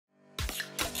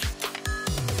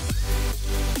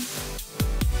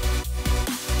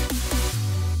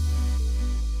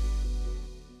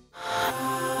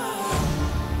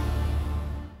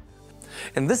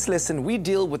In this lesson, we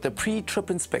deal with the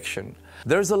pre-trip inspection.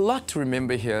 There's a lot to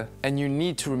remember here, and you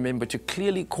need to remember to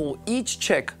clearly call each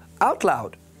check out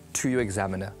loud to your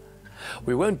examiner.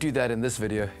 We won't do that in this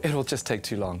video, it will just take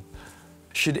too long.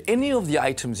 Should any of the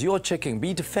items you're checking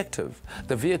be defective,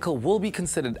 the vehicle will be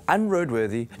considered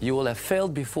unroadworthy, you will have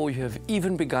failed before you have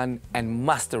even begun and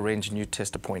must arrange a new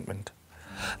test appointment.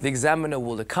 The examiner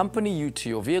will accompany you to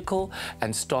your vehicle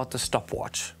and start the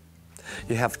stopwatch.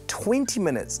 You have 20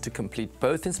 minutes to complete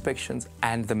both inspections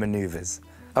and the maneuvers.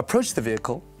 Approach the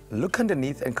vehicle, look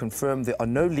underneath and confirm there are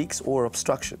no leaks or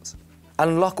obstructions.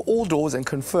 Unlock all doors and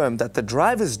confirm that the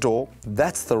driver's door,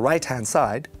 that's the right-hand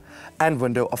side, and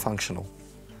window are functional.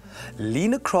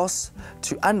 Lean across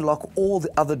to unlock all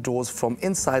the other doors from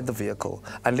inside the vehicle,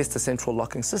 unless the central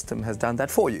locking system has done that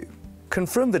for you.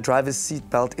 Confirm the driver's seat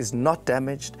belt is not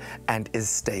damaged and is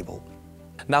stable.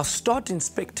 Now start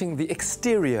inspecting the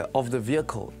exterior of the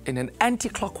vehicle in an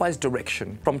anti-clockwise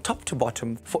direction from top to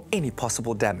bottom for any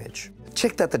possible damage.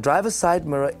 Check that the driver's side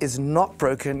mirror is not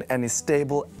broken and is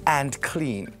stable and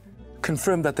clean.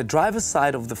 Confirm that the driver's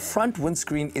side of the front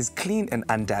windscreen is clean and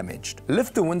undamaged.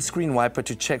 Lift the windscreen wiper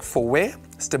to check for wear,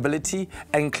 stability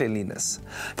and cleanliness.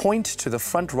 Point to the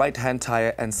front right-hand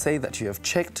tire and say that you have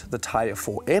checked the tire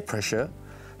for air pressure,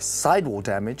 sidewall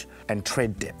damage and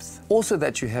tread depth. Also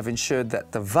that you have ensured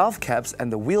that the valve caps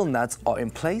and the wheel nuts are in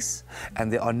place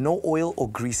and there are no oil or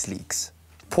grease leaks.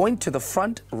 Point to the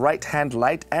front right-hand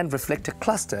light and reflector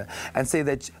cluster and say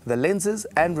that the lenses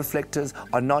and reflectors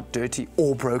are not dirty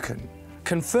or broken.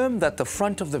 Confirm that the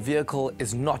front of the vehicle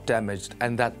is not damaged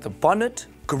and that the bonnet,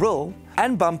 grille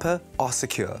and bumper are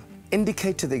secure.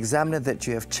 Indicate to the examiner that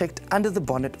you have checked under the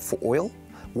bonnet for oil,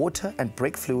 water and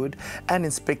brake fluid and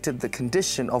inspected the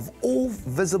condition of all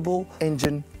visible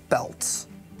engine belts.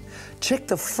 Check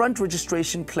the front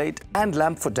registration plate and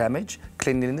lamp for damage,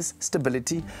 cleanliness,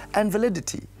 stability and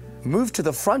validity. Move to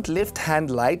the front left-hand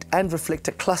light and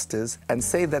reflector clusters and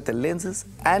say that the lenses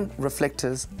and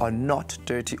reflectors are not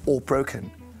dirty or broken.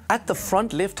 At the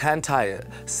front left-hand tire,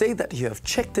 say that you have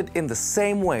checked it in the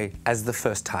same way as the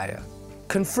first tire.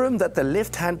 Confirm that the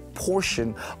left-hand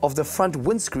portion of the front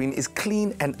windscreen is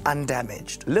clean and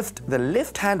undamaged. Lift the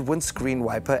left-hand windscreen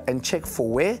wiper and check for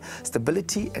wear,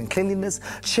 stability and cleanliness.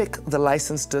 Check the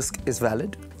license disc is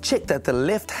valid. Check that the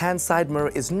left-hand side mirror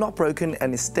is not broken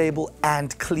and is stable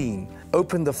and clean.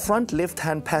 Open the front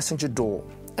left-hand passenger door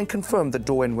and confirm the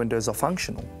door and windows are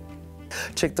functional.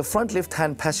 Check the front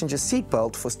left-hand passenger seat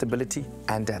belt for stability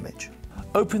and damage.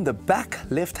 Open the back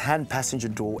left-hand passenger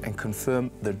door and confirm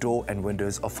the door and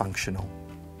windows are functional.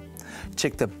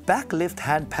 Check the back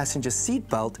left-hand passenger seat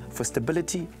belt for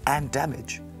stability and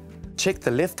damage. Check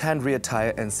the left-hand rear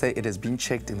tire and say it has been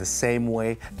checked in the same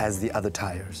way as the other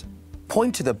tires.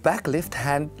 Point to the back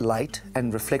left-hand light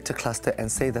and reflector cluster and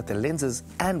say that the lenses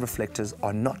and reflectors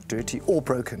are not dirty or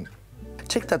broken.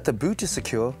 Check that the boot is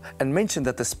secure and mention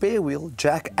that the spare wheel,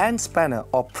 jack and spanner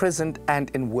are present and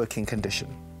in working condition.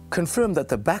 Confirm that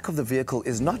the back of the vehicle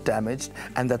is not damaged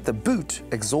and that the boot,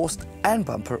 exhaust and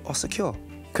bumper are secure.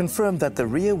 Confirm that the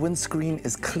rear windscreen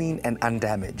is clean and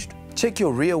undamaged. Check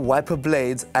your rear wiper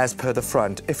blades as per the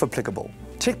front, if applicable.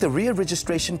 Check the rear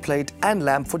registration plate and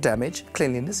lamp for damage,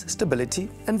 cleanliness, stability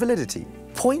and validity.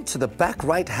 Point to the back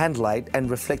right-hand light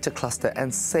and reflector cluster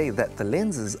and say that the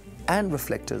lenses and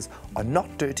reflectors are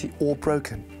not dirty or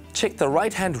broken. Check the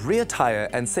right-hand rear tire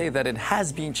and say that it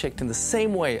has been checked in the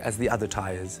same way as the other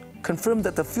tires. Confirm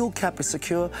that the fuel cap is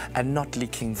secure and not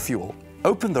leaking fuel.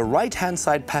 Open the right-hand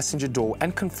side passenger door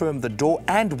and confirm the door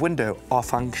and window are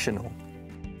functional.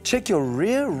 Check your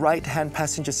rear right-hand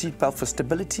passenger seat belt for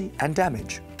stability and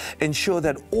damage. Ensure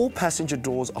that all passenger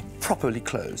doors are properly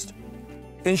closed.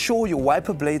 Ensure your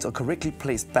wiper blades are correctly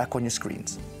placed back on your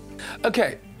screens.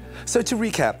 Okay, so to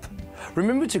recap,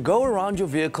 remember to go around your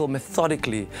vehicle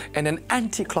methodically in an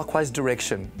anti-clockwise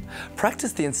direction.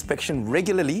 Practice the inspection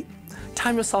regularly.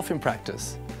 Time yourself in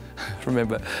practice.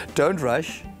 Remember, don't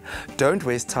rush, don't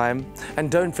waste time,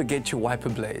 and don't forget your wiper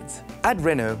blades. At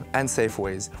Renault and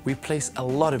Safeways, we place a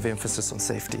lot of emphasis on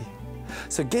safety.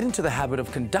 So get into the habit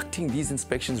of conducting these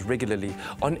inspections regularly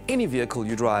on any vehicle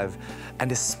you drive,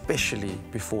 and especially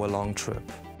before a long trip.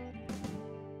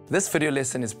 This video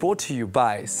lesson is brought to you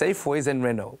by Safeways and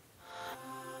Renault.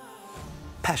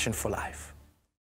 Passion for life.